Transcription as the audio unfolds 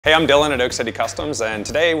Hey, I'm Dylan at Oak City Customs, and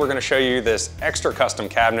today we're going to show you this extra custom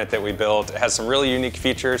cabinet that we built. It has some really unique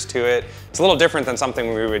features to it. It's a little different than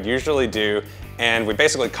something we would usually do, and we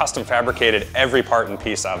basically custom fabricated every part and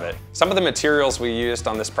piece of it. Some of the materials we used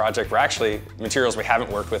on this project were actually materials we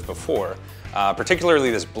haven't worked with before. Particularly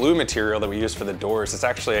this blue material that we use for the doors. It's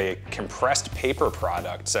actually a compressed paper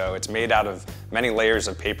product, so it's made out of many layers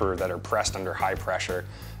of paper that are pressed under high pressure.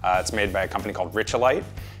 It's made by a company called Richolite,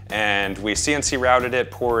 and we CNC routed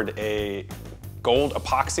it, poured a gold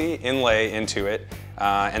epoxy inlay into it,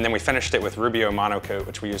 and then we finished it with Rubio monocoat,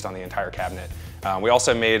 which we used on the entire cabinet. We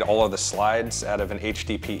also made all of the slides out of an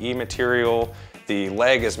HDPE material. The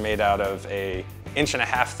leg is made out of a 1.5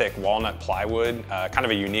 inch thick walnut plywood, kind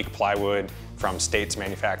of a unique plywood from States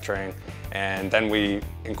Manufacturing. And then we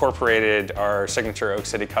incorporated our signature Oak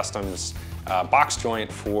City Customs box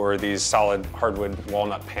joint for these solid hardwood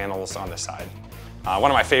walnut panels on the side.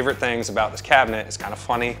 One of my favorite things about this cabinet is kind of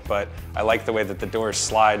funny, but I like the way that the doors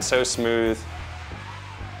slide so smooth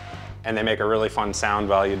and they make a really fun sound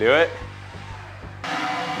while you do it.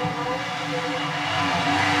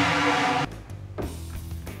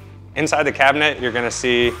 Inside the cabinet, you're going to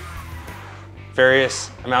see various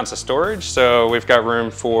amounts of storage. So we've got room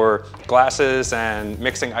for glasses and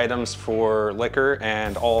mixing items for liquor,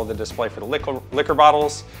 and all the display for the liquor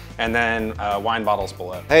bottles, and then wine bottles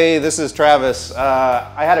below. Hey, this is Travis.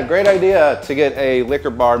 I had a great idea to get a liquor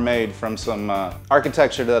bar made from some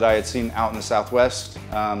architecture that I had seen out in the Southwest.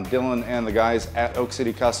 Dylan and the guys at Oak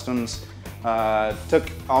City Customs took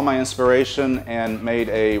all my inspiration and made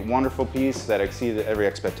a wonderful piece that exceeded every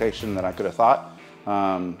expectation that I could have thought.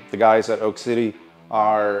 The guys at Oak City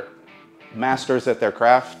are masters at their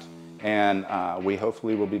craft, and we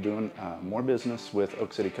hopefully will be doing more business with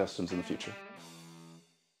Oak City Customs in the future.